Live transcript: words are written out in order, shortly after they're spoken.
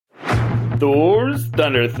Thor's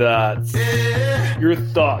Thunder Thoughts. Your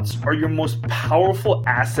thoughts are your most powerful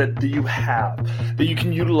asset that you have, that you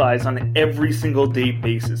can utilize on every single day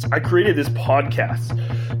basis. I created this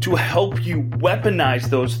podcast to help you weaponize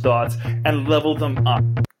those thoughts and level them up.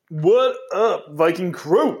 What up, Viking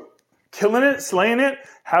crew? Killing it, slaying it,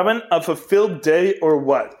 having a fulfilled day or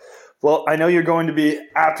what? Well, I know you're going to be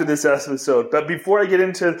after this episode, but before I get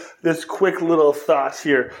into this quick little thought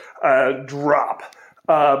here,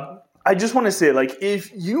 I just want to say, if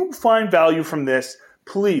you find value from this,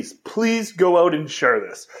 please go out and share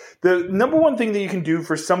this. The number one thing that you can do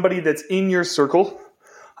for somebody that's in your circle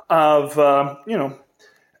of,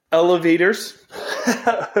 elevators,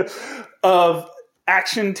 of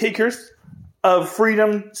action takers, of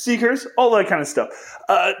freedom seekers, all that kind of stuff.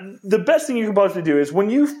 The best thing you can possibly do is when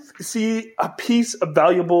you see a piece of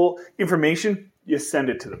valuable information, you send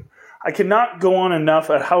it to them. I cannot go on enough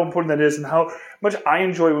at how important that is and how much I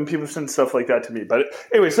enjoy when people send stuff like that to me. But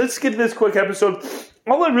anyways, let's get to this quick episode.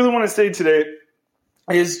 All I really want to say today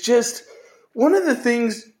is just one of the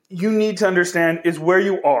things you need to understand is where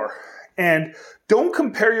you are. And don't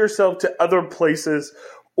compare yourself to other places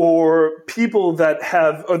or people that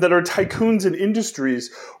are tycoons in industries,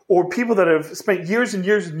 or people that have spent years and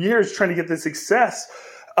years and years trying to get the success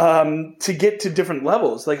to get to different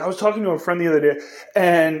levels. Like, I was talking to a friend the other day,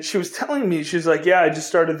 and she was telling me, she's like, yeah, I just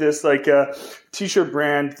started this t-shirt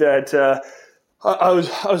brand that I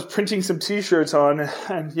was printing some t-shirts on,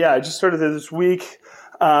 and yeah, I just started it this week,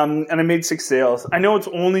 and I made 6 sales. I know it's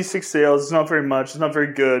only 6 sales. It's not very much. It's not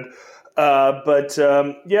very good. But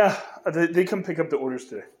they come pick up the orders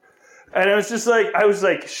today. And I was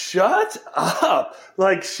like, shut up.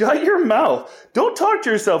 Shut your mouth. Don't talk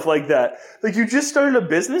to yourself like that. You just started a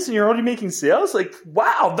business and you're already making sales?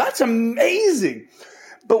 Wow, that's amazing.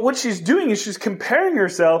 But what she's doing is she's comparing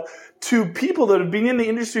herself to people that have been in the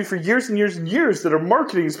industry for years and years and years, that are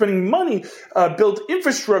marketing, spending money, built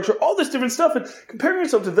infrastructure, all this different stuff, and comparing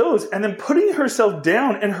herself to those, and then putting herself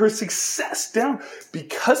down and her success down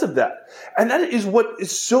because of that. And that is what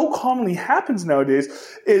is so commonly happens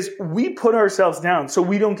nowadays, is we put ourselves down so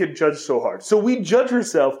we don't get judged so hard. So we judge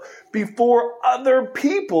ourselves before other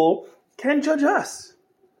people can judge us.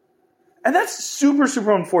 And that's super,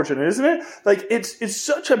 super unfortunate, isn't it? It's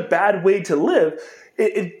such a bad way to live.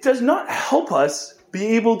 It does not help us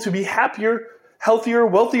be able to be happier, healthier,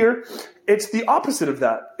 wealthier. It's the opposite of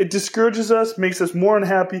that. It discourages us, makes us more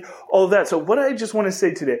unhappy, all of that. So what I just want to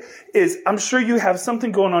say today is, I'm sure you have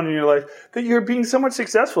something going on in your life that you're being somewhat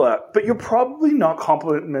successful at, but you're probably not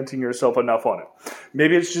complimenting yourself enough on it.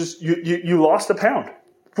 Maybe it's just you lost a pound,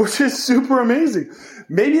 which is super amazing.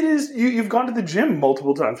 Maybe it is you've gone to the gym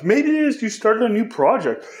multiple times. Maybe it is you started a new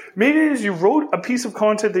project. Maybe it is you wrote a piece of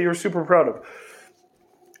content that you're super proud of.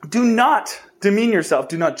 Do not demean yourself.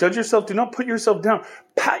 Do not judge yourself. Do not put yourself down.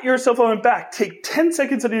 Pat yourself on the back. Take 10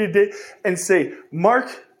 seconds out of your day and say,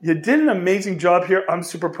 Mark, you did an amazing job here. I'm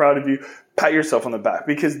super proud of you. Pat yourself on the back,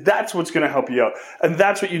 because that's what's going to help you out. And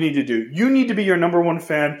that's what you need to do. You need to be your number one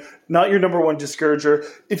fan, not your number one discourager.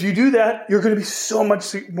 If you do that, you're going to be so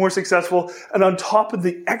much more successful. And on top of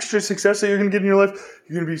the extra success that you're going to get in your life,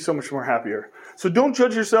 you're going to be so much more happier. So don't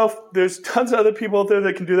judge yourself. There's tons of other people out there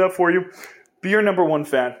that can do that for you. Be your number one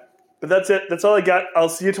fan. But that's it. That's all I got. I'll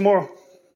see you tomorrow.